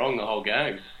did a thing wrong the whole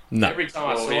game. No. Every time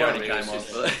I saw him, he came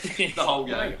off the whole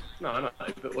game. No,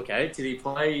 but okay, did he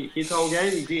play his whole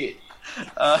game? He did.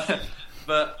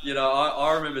 But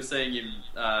I remember seeing him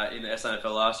in the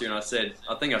SANFL last year, and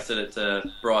I think I said it to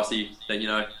Brycey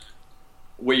that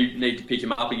we need to pick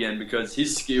him up again because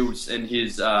his skills and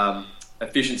his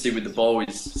efficiency with the ball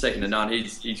is second to none.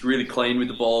 He's really clean with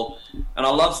the ball, and I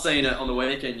love seeing it on the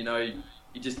weekend.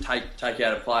 You just take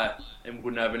out a player and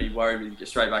wouldn't have any worry with him, get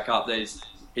straight back up. He's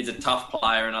a tough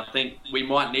player, and I think we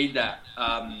might need that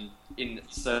in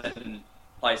certain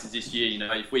places this year.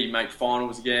 If we make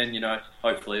finals again,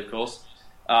 hopefully, of course,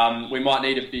 we might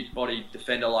need a big body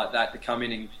defender like that to come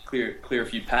in and clear a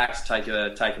few packs, take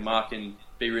a mark, and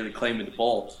be really clean with the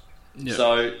ball. Yep.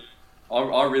 So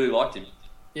I really liked him.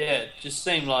 Yeah, it just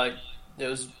seemed like there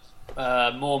was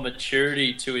more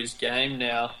maturity to his game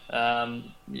now.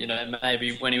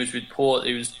 Maybe when he was with Port,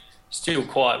 he was still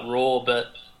quite raw,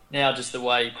 but now just the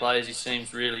way he plays, he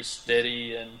seems really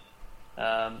steady. And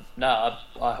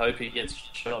I hope he gets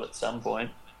shot at some point.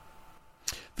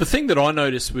 The thing that I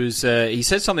noticed was he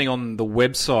said something on the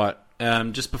website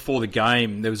just before the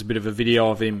game. There was a bit of a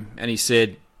video of him, and he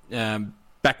said,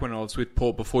 back when I was with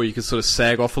Port before, you could sort of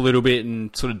sag off a little bit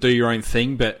and sort of do your own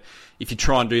thing, but if you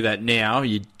try and do that now,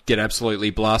 you get absolutely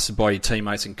blasted by your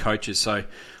teammates and coaches. So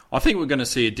I think we're going to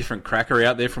see a different Cracker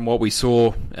out there from what we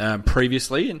saw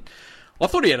previously, and I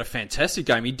thought he had a fantastic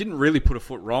game. He didn't really put a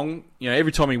foot wrong.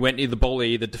 Every time he went near the ball, he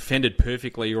either defended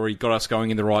perfectly or he got us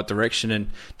going in the right direction, and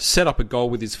to set up a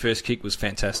goal with his first kick was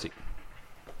fantastic.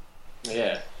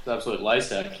 Yeah, it's an absolute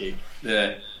lace-out kick.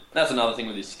 Yeah, that's another thing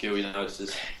with his skill, it's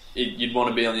just... You'd want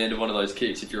to be on the end of one of those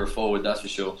kicks if you're a forward, that's for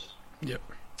sure. Yep.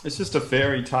 It's just a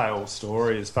fairy tale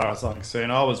story as far as I'm concerned.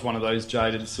 I was one of those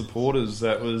jaded supporters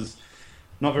that was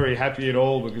not very happy at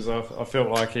all because I felt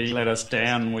like he let us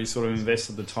down. We sort of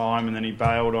invested the time and then he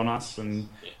bailed on us. And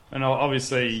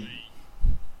obviously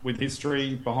with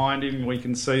history behind him, we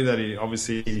can see that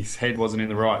obviously his head wasn't in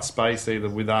the right space either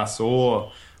with us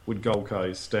or with Gold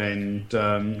Coast,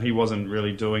 and he wasn't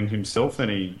really doing himself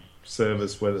any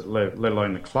service, let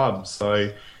alone the club.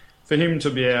 So for him to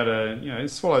be able to,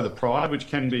 swallow the pride, which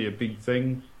can be a big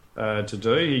thing to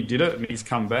do, he did it, and he's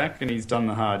come back and he's done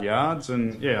the hard yards.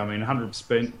 And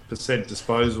 100%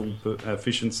 disposal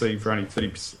efficiency for only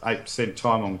 38%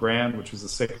 time on ground, which was the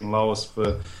second lowest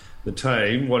for the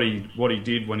team. What he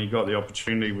did when he got the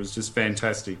opportunity was just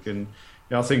fantastic, and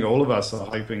I think all of us are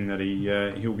hoping that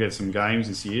he'll get some games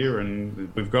this year.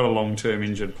 And we've got a long-term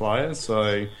injured player,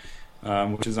 so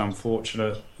which is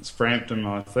unfortunate. It's Frampton,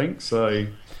 I think. So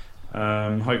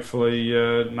hopefully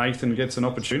Nathan gets an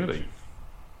opportunity.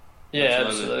 Yeah,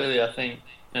 absolutely. I think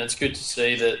it's good to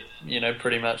see that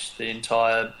pretty much the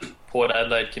entire Port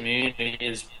Adelaide community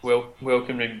is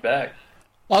welcomed him back.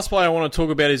 Last player I want to talk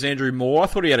about is Andrew Moore. I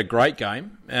thought he had a great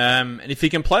game. And if he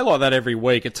can play like that every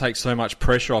week, it takes so much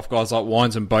pressure off guys like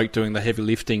Wines and Boak doing the heavy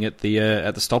lifting at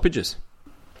the stoppages.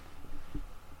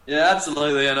 Yeah,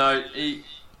 absolutely. I know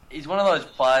he's one of those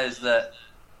players that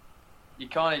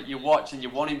you watch and you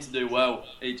want him to do well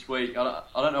each week. I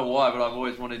don't know why, but I've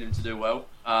always wanted him to do well.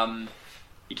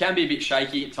 He can be a bit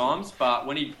shaky at times, but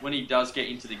when he does get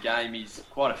into the game, he's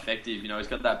quite effective. He's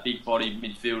got that big body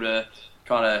midfielder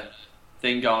kind of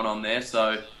thing going on there.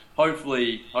 So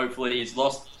hopefully he's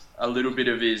lost a little bit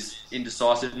of his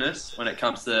indecisiveness when it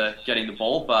comes to getting the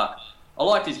ball, but I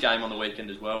liked his game on the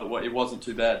weekend as well. It wasn't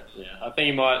too bad. Yeah, I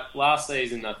think he might. Last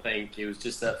season, I think he was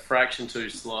just that fraction too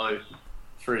slow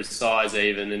for his size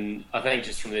even, and I think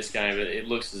just from this game, it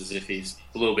looks as if he's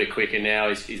a little bit quicker now.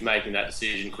 He's making that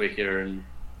decision quicker, and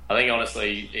I think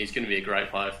honestly he's going to be a great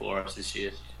player for us this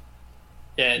year.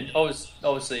 Yeah, and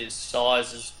obviously his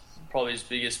size is probably his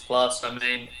biggest plus. I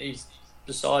mean, he's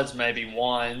besides maybe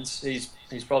Wines, he's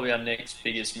probably our next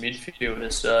biggest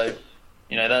midfielder. So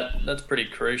that's pretty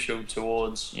crucial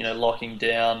towards locking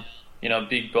down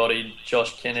big-bodied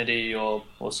Josh Kennedy or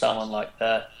someone like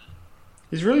that.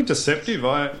 He's really deceptive.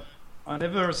 I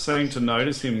never seem to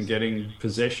notice him getting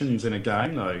possessions in a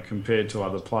game though, compared to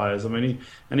other players. I mean,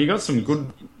 he got some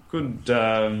good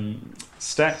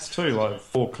stats too, like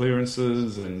 4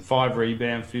 clearances and 5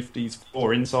 rebound 50s,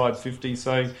 4 inside 50s.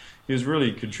 So he was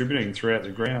really contributing throughout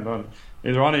the ground.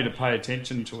 Either I need to pay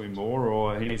attention to him more,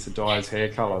 or he needs to dye his hair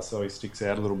colour so he sticks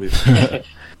out a little bit.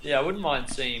 Yeah, I wouldn't mind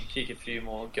seeing him kick a few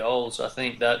more goals. I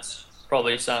think that's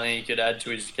probably something he could add to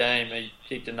his game. He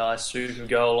kicked a nice super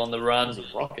goal on the run,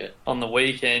 rocket on the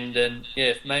weekend, and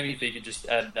maybe if he could just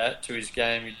add that to his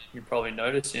game, you'd probably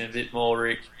notice him a bit more,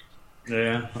 Rick.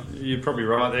 Yeah, you're probably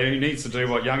right there. He needs to do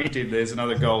what Youngie did. There's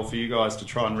another goal for you guys to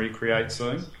try and recreate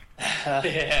soon.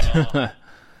 Yeah.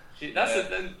 That's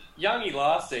the Youngie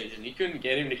last season. You couldn't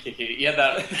get him to kick it. He had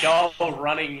that goal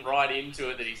running right into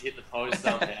it that he's hit the post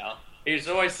somehow. He's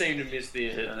always seemed to miss the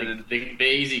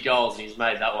easy goals, and he's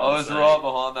made that one. I was right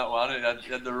behind that one. It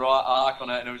had the right arc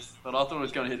on it, but I thought it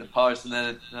was going to hit the post, and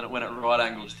then it went at right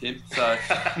angles, Tim. So,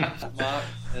 Mark,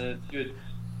 good.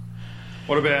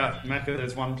 What about, Macca?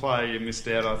 There's one player you missed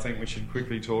out I think we should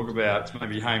quickly talk about. It's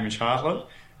maybe Hamish Hartlett.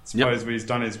 Suppose he's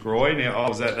done his groin. Now, I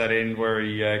was at that end where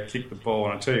he kicked the ball,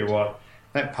 and I tell you what,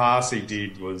 that pass he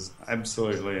did was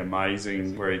absolutely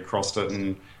amazing, where he crossed it,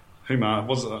 and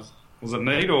was it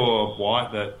Need or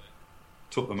White that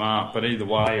took the mark? But either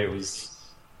way, it was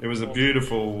a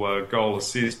beautiful goal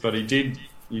assist. But he did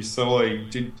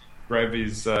grab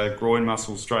his groin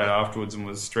muscle straight afterwards and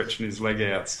was stretching his leg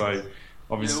out. So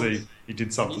obviously he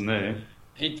did something there.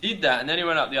 He did that, and then he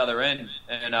went up the other end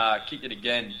and kicked it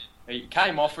again. He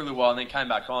came off for a little while and then came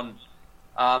back on,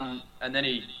 and then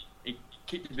he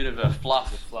kicked a bit of a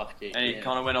fluff kick, and he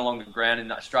kind of went along the ground,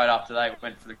 and straight after that he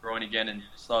went for the groin again and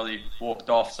slowly walked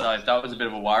off. So that was a bit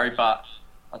of a worry, but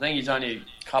I think he's only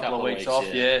a couple of weeks off.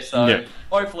 So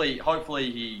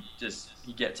hopefully he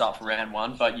gets up for round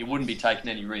 1, but you wouldn't be taking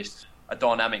any risks. A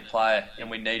dynamic player, and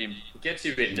we need him. It gets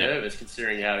you a bit nervous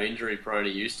considering how injury prone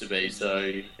he used to be. So,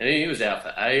 and he was out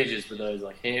for ages with those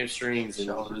hamstrings and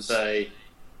shoulders. So,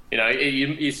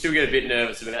 you still get a bit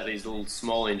nervous about these little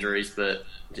small injuries, but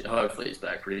hopefully he's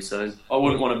back pretty soon. I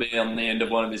wouldn't want to be on the end of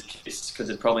one of his kicks because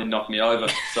it'd probably knock me over.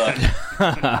 So,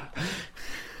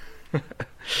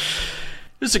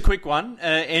 just a quick one: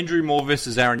 Andrew Moore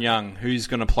versus Aaron Young. Who's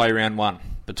going to play round 1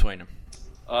 between them?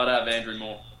 I'd have Andrew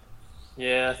Moore.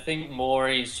 Yeah, I think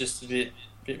Morey's just a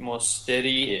bit more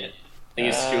steady. Yeah,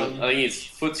 I think his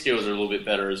foot skills are a little bit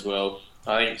better as well.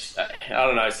 I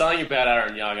don't know, something about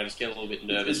Aaron Young, I just get a little bit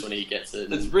nervous when he gets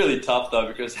it. It's really tough though,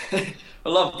 because I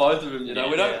love both of them. We don't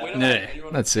want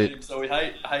anyone to beat him, so we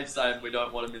hate saying we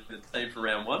don't want him in the team for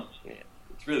round 1. Yeah,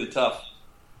 it's really tough.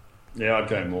 Yeah, I'd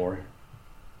go Morey.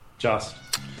 Just.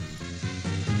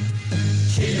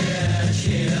 Cheer,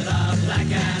 cheer the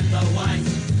black and the white.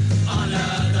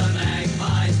 Honour the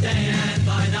Magpies day and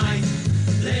by night.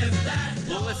 Live that.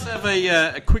 Well, let's have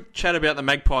a quick chat about the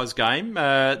Magpies game.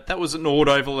 That was at Nord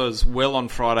Oval as well on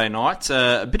Friday night.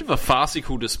 A bit of a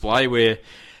farcical display where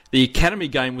the Academy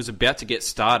game was about to get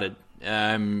started.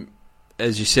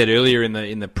 As you said earlier in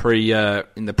the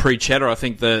pre-chatter, I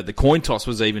think the coin toss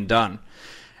was even done.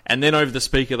 And then over the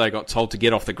speaker, they got told to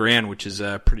get off the ground, which is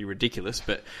pretty ridiculous.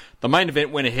 But the main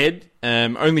event went ahead,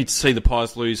 only to see the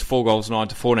Pies lose 4-9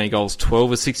 to 14-12,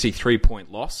 a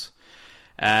 63-point loss.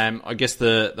 I guess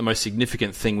the most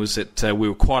significant thing was that we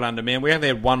were quite undermanned. We only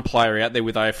had one player out there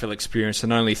with AFL experience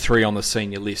and only 3 on the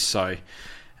senior list. So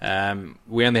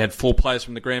we only had 4 players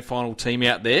from the grand final team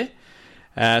out there.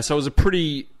 So it was a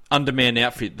pretty undermanned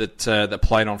outfit that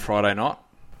played on Friday night.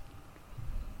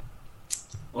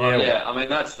 Well, yeah, I mean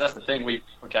that's the thing. We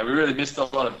really missed a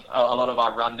lot of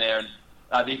our run there,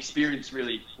 and the experience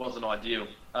really wasn't ideal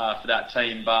for that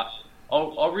team. But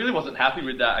I really wasn't happy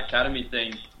with that academy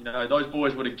thing. You know, those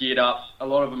boys would have geared up. A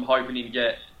lot of them hoping to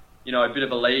get, you know, a bit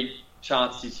of a league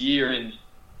chance this year, and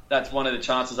that's one of the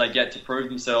chances they get to prove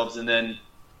themselves. And then,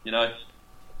 you know,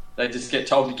 they just get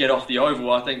told to get off the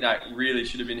oval. I think that really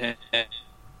should have been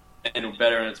handled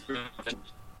better, and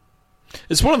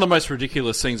it's one of the most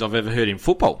ridiculous things I've ever heard in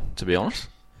football, to be honest.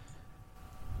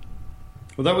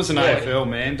 Well, that was an AFL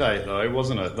mandate, though,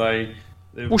 wasn't it?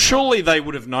 Well, surely they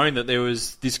would have known that there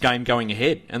was this game going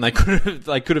ahead, and they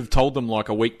could have told them like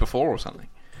a week before or something.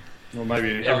 Well,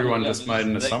 maybe everyone just made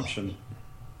an assumption.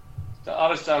 I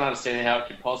just don't understand how it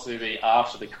could possibly be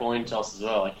after the coin toss as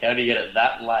well. Like, how do you get it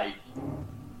that late?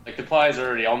 Like, the players are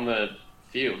already on the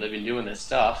field. They've been doing their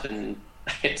stuff, and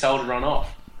they get told to run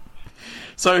off.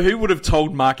 So who would have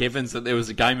told Mark Evans that there was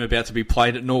a game about to be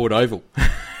played at Norwood Oval?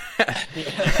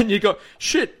 And you got,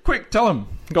 shit, quick, tell him.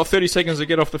 Got 30 seconds to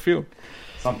get off the field.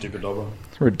 Some dibba-dobber.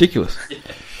 It's ridiculous. Yeah.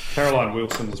 Caroline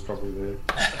Wilson was probably there.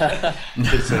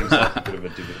 It seems like a bit of a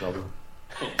dibba-dobber.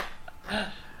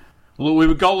 Well, we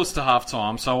were goalless to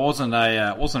half-time, so it wasn't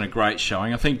a great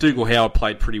showing. I think Dougal Howard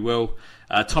played pretty well.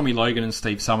 Tommy Logan and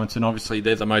Steve Summerton, obviously,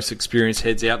 they're the most experienced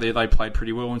heads out there. They played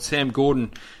pretty well. And Sam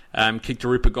Gordon kicked a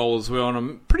ripper goal as well. And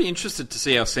I'm pretty interested to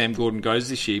see how Sam Gordon goes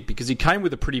this year because he came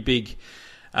with a pretty big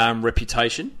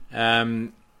reputation.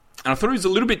 And I thought he was a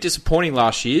little bit disappointing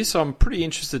last year, so I'm pretty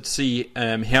interested to see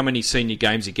how many senior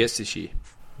games he gets this year.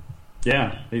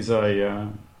 Yeah, he's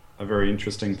a very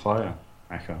interesting player,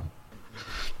 Macca.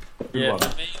 Yeah,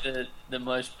 for me, the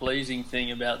most pleasing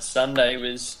thing about Sunday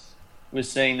was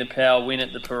seeing the Power win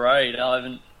at the parade. I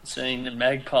haven't seen the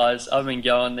Magpies. I've been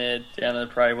going there down to the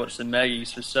parade, watch the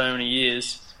Maggies for so many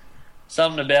years.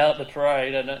 Something about the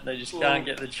parade, they just can't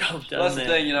get the job done. That's there.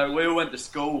 the thing, you know. We all went to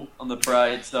school on the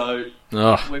parade, so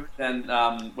we're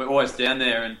always down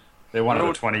there, and they're one of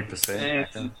the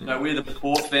 20%. You know, we're the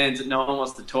Port fans that no one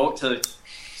wants to talk to.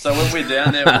 So when we're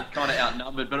down there, we're kind of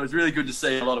outnumbered. But it was really good to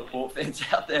see a lot of Port fans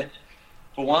out there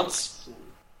for once.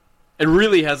 It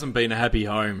really hasn't been a happy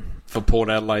home for Port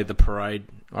Adelaide, the parade.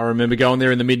 I remember going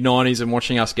there in the mid-90s and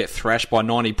watching us get thrashed by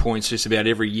 90 points just about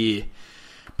every year.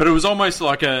 But it was almost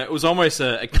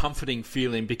a comforting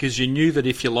feeling because you knew that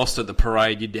if you lost at the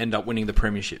parade, you'd end up winning the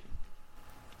premiership.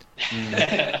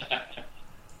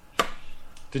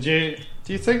 Do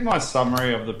you think my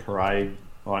summary of the parade,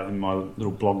 like in my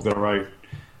little blog that I wrote,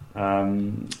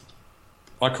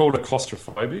 I called it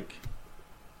claustrophobic?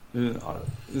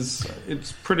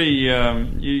 It's pretty.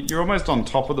 You're almost on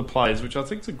top of the players, which I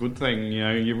think is a good thing. You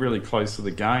know, you're really close to the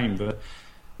game, but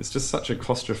it's just such a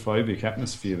claustrophobic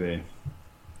atmosphere there.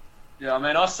 Yeah, I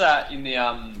mean, I sat in the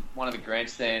one of the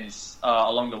grandstands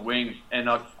along the wing, and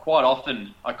quite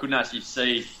often I couldn't actually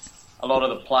see a lot of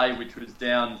the play, which was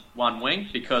down one wing,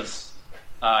 because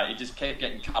it just kept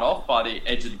getting cut off by the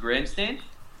edge of the grandstand.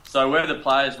 So where the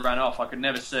players ran off, I could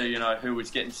never see, you know, who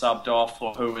was getting subbed off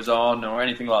or who was on or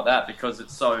anything like that, because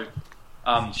it's so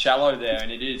shallow there,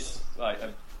 and it is like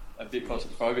a bit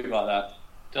claustrophobic like that.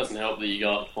 Doesn't help that you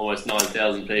got almost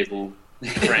 9,000 people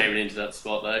crammed into that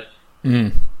spot, though.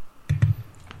 Mm.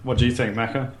 What do you think,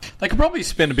 Macca? They could probably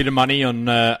spend a bit of money on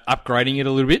upgrading it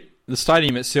a little bit. The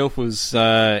stadium itself was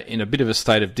in a bit of a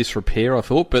state of disrepair, I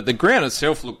thought, but the ground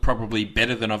itself looked probably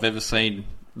better than I've ever seen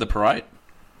the parade.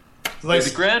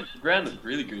 The ground looked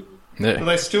really good. Yeah. But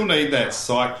they still need that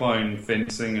cyclone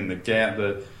fencing and the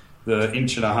 1.5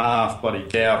 inch bloody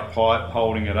gout pipe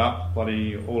holding it up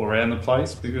bloody all around the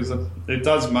place, because it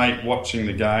does make watching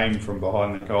the game from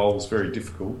behind the goals very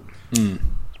difficult. Mm.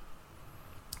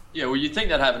 Yeah, well, you'd think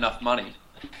they'd have enough money,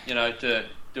 you know, to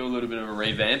do a little bit of a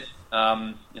revamp.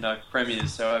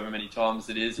 Premier's however many times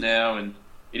it is now, and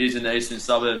it is in the eastern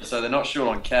suburbs, so they're not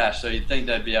short on cash. So you'd think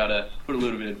they'd be able to put a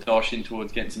little bit of dosh in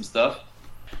towards getting some stuff.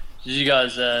 Did you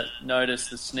guys notice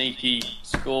the sneaky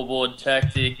scoreboard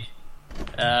tactic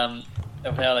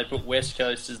of how they put West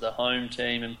Coast as the home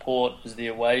team and Port as the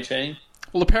away team?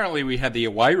 Well, apparently we had the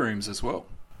away rooms as well.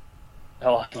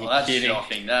 Oh, that's kidding.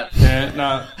 shocking. That. Yeah,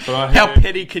 no. But I How heard,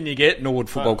 petty can you get, Norwood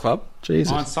Football Club?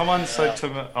 Jesus. someone said to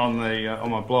me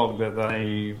on my blog that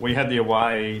we had the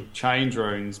away change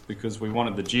rooms because we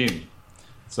wanted the gym.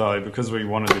 So because we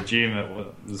wanted the gym,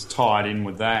 it was tied in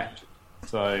with that.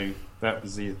 So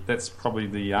that's probably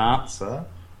the answer.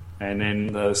 And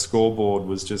then the scoreboard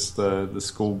was just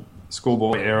the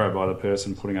schoolboy error by the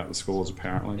person putting up the scores,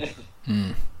 apparently.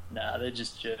 Nah, they're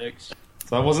just jerks.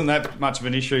 So it wasn't that much of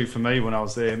an issue for me when I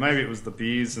was there. Maybe it was the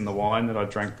beers and the wine that I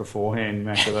drank beforehand,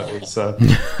 Macca, that was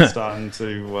starting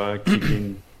to kick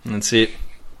in. That's it.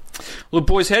 Well,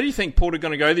 boys, how do you think Port are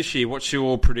going to go this year? What's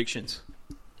your predictions?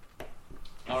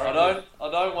 I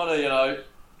don't want to,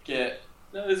 get...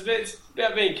 No, it's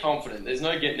about being confident. There's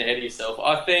no getting ahead of yourself.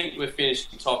 I think we're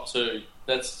finishing top 2.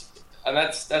 That's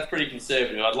pretty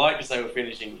conservative. I'd like to say we're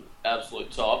finishing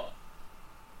absolute top.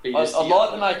 I'd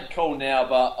like to make a call now,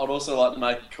 but I'd also like to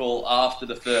make a call after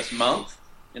the first month.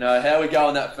 How we go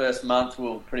in that first month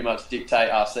will pretty much dictate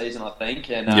our season, I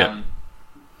think. And I'm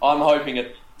hoping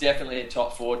definitely at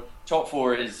top 4. Top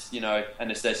 4 is, a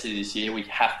necessity this year. We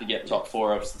have to get top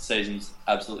 4 or else the season's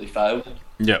absolutely failed.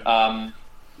 Yeah.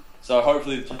 So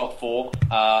hopefully the top 4.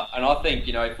 And I think,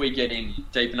 if we get in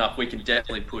deep enough, we can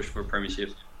definitely push for a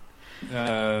premiership.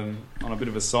 On a bit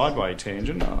of a sideway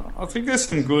tangent, I think there's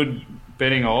some good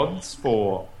betting odds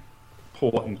for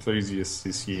Port enthusiasts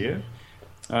this year.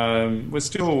 We're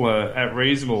still at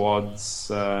reasonable odds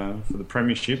for the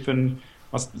premiership, and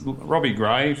Robbie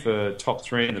Gray for top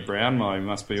 3 in the Brownlow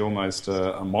must be almost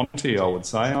a Monty, I would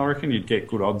say. I reckon you'd get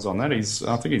good odds on that.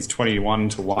 I think he's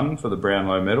 21-1 for the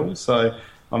Brownlow medal, so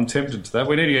I'm tempted to that.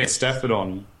 We need to get Stafford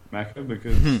on, Macca,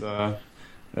 because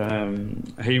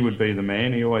he would be the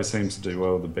man. He always seems to do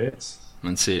well with the bets.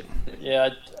 That's it. Yeah,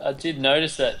 I did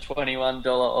notice that $21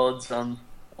 odds on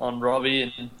Robbie,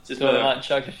 and just I might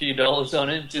chuck a few dollars on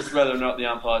him. Just whether or not the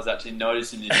umpires actually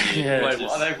notice him this year. Yeah,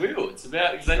 They will. It's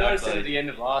about because they noticed it at the end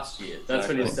of last year. That's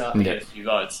when you start to get a few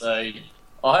votes. So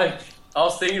I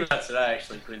was thinking about today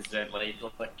actually, coincidentally,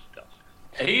 like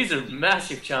he's a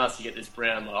massive chance to get this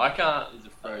Brownlow. I can't. He's a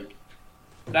freak.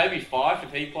 Maybe 5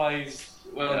 if he plays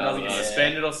well and doesn't get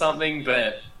suspended or something.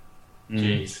 But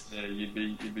jeez, yeah, you'd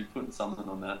be putting something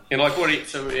on that. And like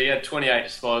he had 28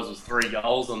 disposals, 3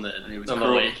 goals on the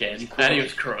weekend, and he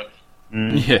was crook.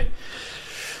 Yeah.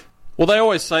 Well, they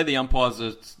always say the umpires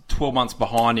are 12 months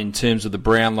behind in terms of the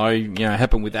Brownlow.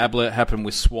 Happened with Ablett, happened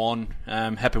with Swan,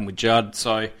 happened with Judd.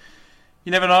 So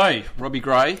you never know. Robbie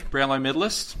Gray, Brownlow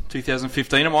medalist,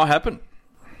 2015, it might happen.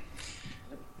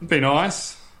 It'd be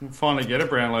nice. We'll finally get a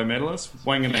Brownlow medalist.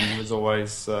 Wangan was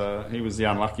always he was the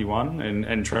unlucky one,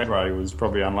 and Treadray was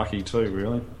probably unlucky too,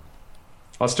 really.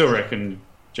 I still reckon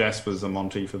Jasper's a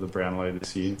Monty for the Brownlow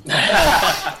this year.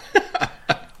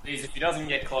 If he doesn't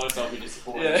get close, I'll be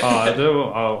disappointed. Yeah.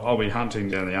 I'll be hunting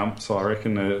down the ump, so I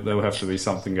reckon there'll have to be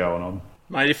something going on.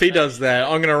 Mate, if he does that,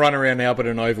 I'm going to run around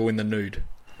Alberton Oval in the nude.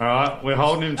 All right, we're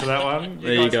holding him to that one.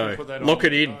 There you go. Lock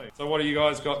it in. So what do you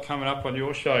guys got coming up on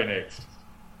your show next?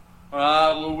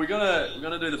 Well, we're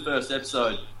gonna do the first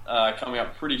episode coming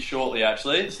up pretty shortly.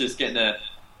 Actually, it's just getting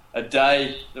a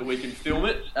day that we can film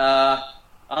it.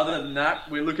 Other than that,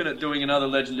 we're looking at doing another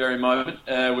legendary moment.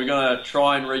 We're gonna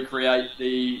try and recreate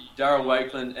the Darryl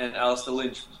Wakeland and Alistair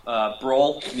Lynch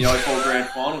brawl in the 04 Grand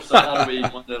Final. So that'll be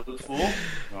one to look for.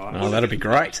 Oh, that'll be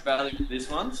great. Value for this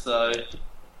one, so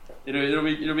it'll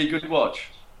be good to watch.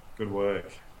 Good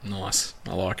work. Nice,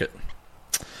 I like it.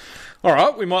 All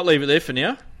right, we might leave it there for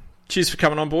now. Cheers for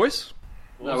coming on, boys.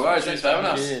 No worries, thanks for having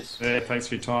us. Cheers. Yeah, thanks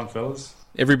for your time, fellas.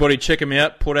 Everybody check them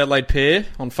out, Port Adelaide Pair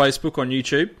on Facebook, on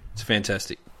YouTube. It's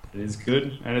fantastic. It is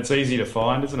good, and it's easy to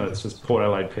find, isn't it? It's just Port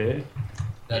Adelaide Pair.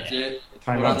 That's it.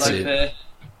 Came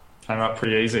up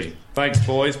pretty easy. Thanks,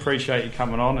 boys. Appreciate you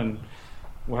coming on, and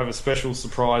we'll have a special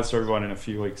surprise to everyone in a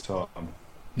few weeks' time.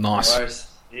 Nice. No worries.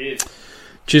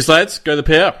 Cheers, lads. Go the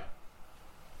Pair.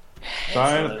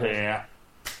 Go the Pair.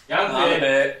 Go the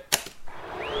Pair.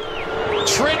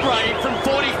 Treadray from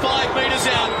 45 metres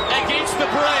out.